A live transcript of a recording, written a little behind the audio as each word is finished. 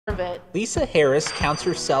it. Lisa Harris counts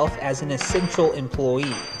herself as an essential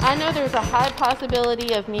employee. I know there's a high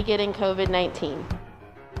possibility of me getting COVID-19.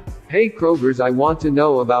 Hey Krogers, I want to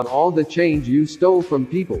know about all the change you stole from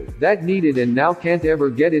people that need it and now can't ever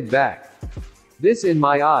get it back. This, in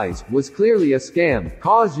my eyes, was clearly a scam,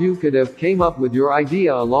 cause you could have came up with your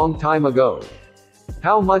idea a long time ago.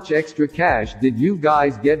 How much extra cash did you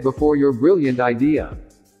guys get before your brilliant idea?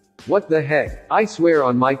 What the heck? I swear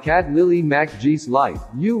on my cat Lily MacGee's life,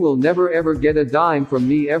 you will never ever get a dime from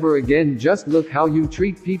me ever again. Just look how you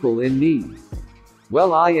treat people in need.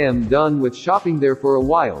 Well, I am done with shopping there for a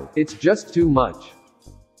while, it's just too much.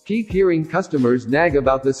 Keep hearing customers nag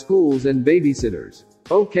about the schools and babysitters.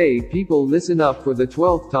 Okay people, listen up for the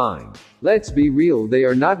 12th time. Let's be real, they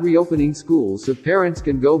are not reopening schools so parents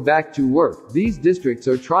can go back to work. These districts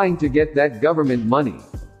are trying to get that government money.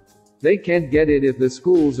 They can't get it if the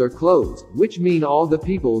schools are closed, which mean all the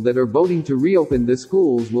people that are voting to reopen the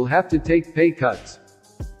schools will have to take pay cuts.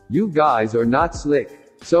 You guys are not slick.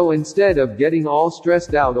 So instead of getting all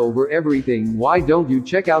stressed out over everything, why don't you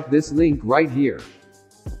check out this link right here?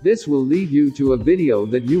 This will lead you to a video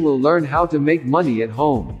that you will learn how to make money at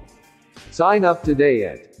home. Sign up today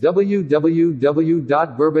at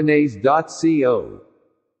www.bourbonnais.co.